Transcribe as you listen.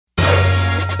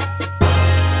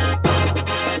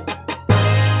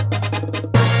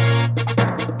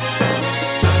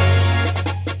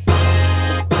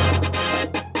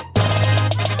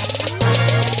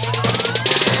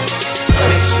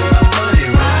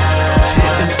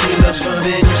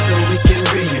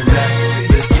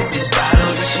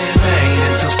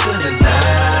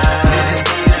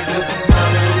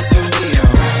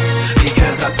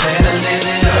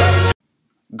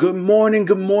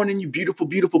good morning, you beautiful,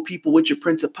 beautiful people with your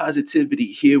Prince of Positivity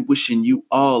here, wishing you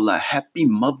all a happy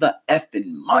mother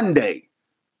effing Monday.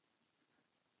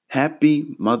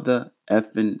 Happy mother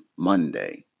effing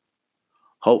Monday.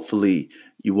 Hopefully,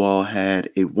 you all had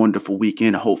a wonderful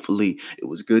weekend. Hopefully, it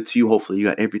was good to you. Hopefully, you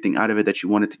got everything out of it that you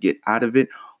wanted to get out of it.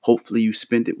 Hopefully, you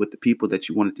spent it with the people that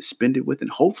you wanted to spend it with.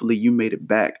 And hopefully, you made it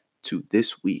back to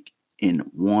this week in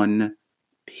one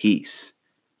piece.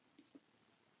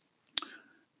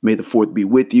 May the 4th be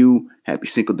with you. Happy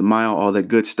Cinco de Mayo, all that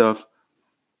good stuff.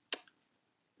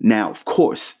 Now, of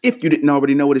course, if you didn't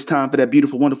already know, it is time for that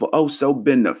beautiful, wonderful, oh so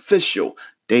beneficial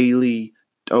daily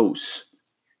dose.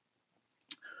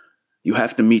 You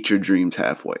have to meet your dreams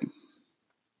halfway.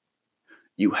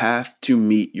 You have to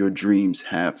meet your dreams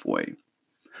halfway.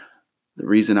 The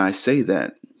reason I say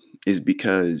that is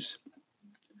because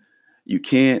you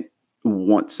can't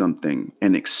want something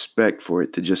and expect for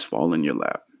it to just fall in your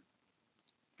lap.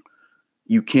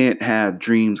 You can't have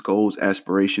dreams, goals,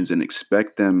 aspirations, and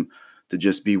expect them to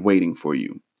just be waiting for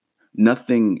you.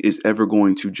 Nothing is ever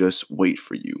going to just wait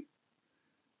for you.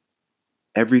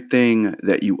 Everything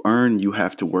that you earn, you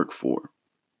have to work for.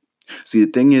 See,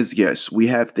 the thing is, yes, we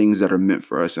have things that are meant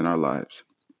for us in our lives.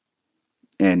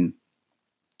 And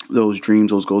those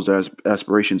dreams, those goals, those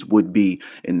aspirations would be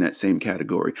in that same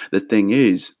category. The thing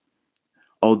is,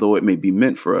 although it may be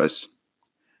meant for us,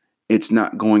 it's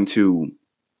not going to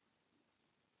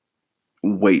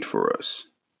wait for us.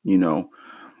 You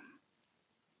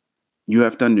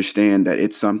have to understand that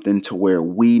it's something to where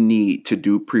we need to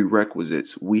do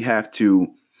prerequisites. We have to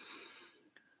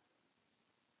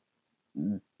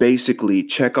basically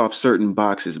check off certain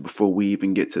boxes before we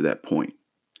even get to that point.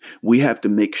 We have to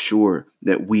make sure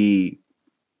that we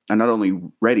are not only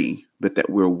ready, but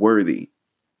that we're worthy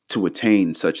to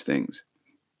attain such things.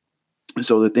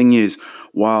 So the thing is,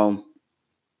 while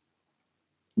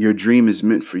your dream is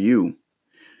meant for you,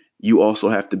 you also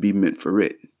have to be meant for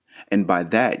it. And by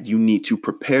that, you need to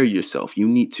prepare yourself. You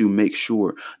need to make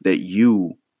sure that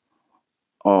you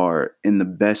are in the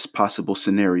best possible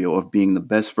scenario of being the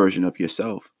best version of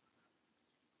yourself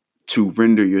to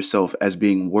render yourself as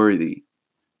being worthy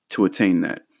to attain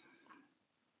that.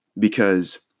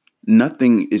 Because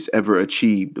nothing is ever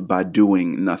achieved by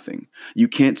doing nothing. You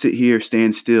can't sit here,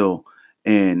 stand still,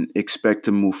 and expect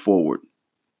to move forward.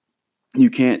 You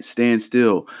can't stand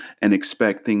still and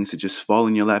expect things to just fall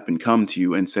in your lap and come to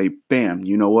you and say, bam,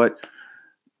 you know what?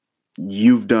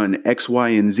 You've done X, Y,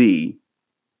 and Z.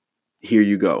 Here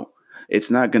you go.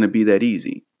 It's not going to be that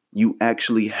easy. You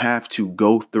actually have to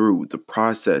go through the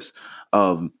process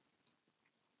of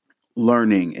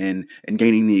learning and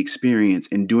gaining the experience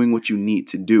and doing what you need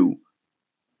to do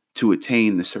to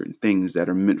attain the certain things that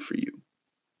are meant for you.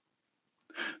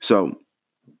 So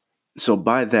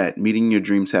by that, meeting your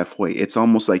dreams halfway, it's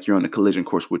almost like you're on a collision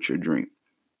course with your dream.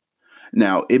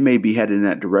 Now, it may be headed in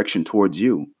that direction towards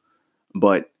you,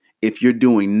 but if you're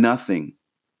doing nothing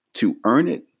to earn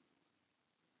it,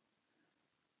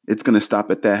 it's going to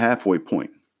stop at that halfway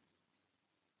point.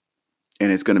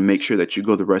 And it's going to make sure that you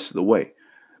go the rest of the way.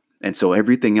 And so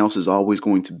everything else is always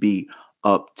going to be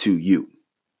up to you.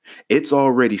 It's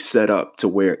already set up to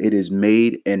where it is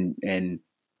made and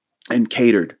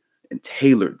catered and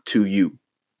tailored to you.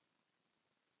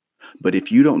 But if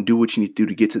you don't do what you need to do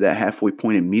to get to that halfway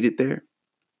point and meet it there,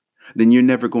 then you're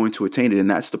never going to attain it.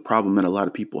 And that's the problem that a lot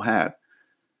of people have.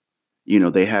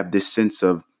 They have this sense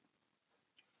of,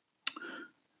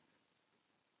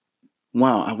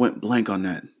 wow, I went blank on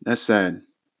that. That's sad.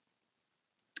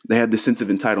 They have this sense of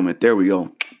entitlement. There we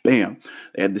go. Bam.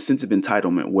 They have this sense of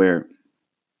entitlement where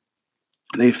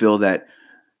they feel that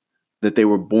they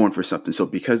were born for something. So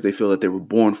because they feel that they were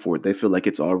born for it, they feel like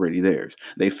it's already theirs.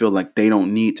 They feel like they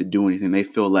don't need to do anything. They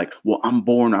feel like, well, I'm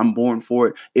born for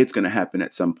it. It's going to happen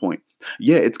at some point.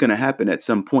 Yeah, it's going to happen at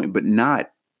some point, but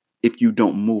not if you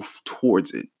don't move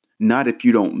towards it. Not if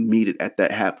you don't meet it at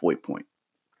that halfway point.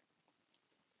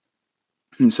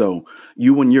 And so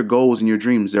you and your goals and your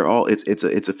dreams, it's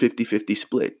a 50-50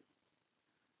 split.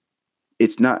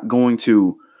 It's not going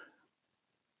to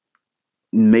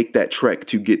make that trek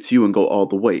to get to you and go all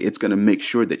the way. It's going to make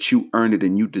sure that you earn it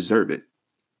and you deserve it.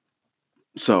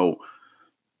 So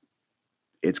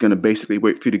it's going to basically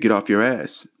wait for you to get off your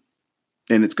ass.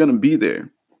 And it's going to be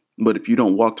there. But if you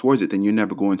don't walk towards it, then you're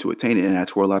never going to attain it. And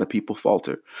that's where a lot of people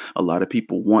falter. A lot of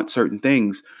people want certain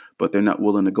things, but they're not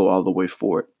willing to go all the way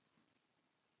for it.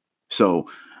 So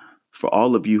for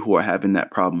all of you who are having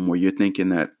that problem where you're thinking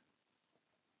that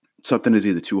something is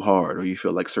either too hard or you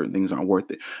feel like certain things aren't worth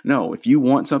it. No, if you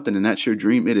want something and that's your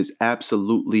dream, it is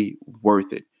absolutely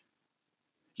worth it.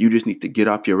 You just need to get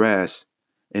off your ass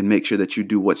and make sure that you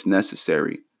do what's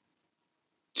necessary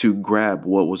to grab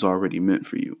what was already meant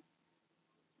for you.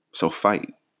 So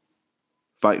fight.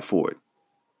 Fight for it.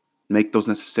 Make those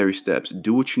necessary steps.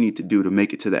 Do what you need to do to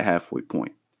make it to that halfway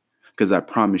point. Because I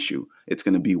promise you, it's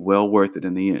going to be well worth it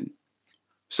in the end.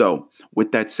 So,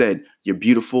 with that said, you're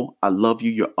beautiful. I love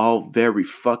you. You're all very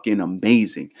fucking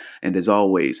amazing. And as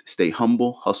always, stay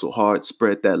humble, hustle hard,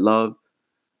 spread that love,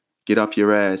 get off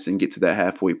your ass and get to that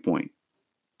halfway point.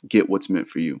 Get what's meant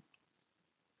for you.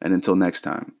 And until next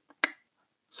time,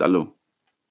 salud.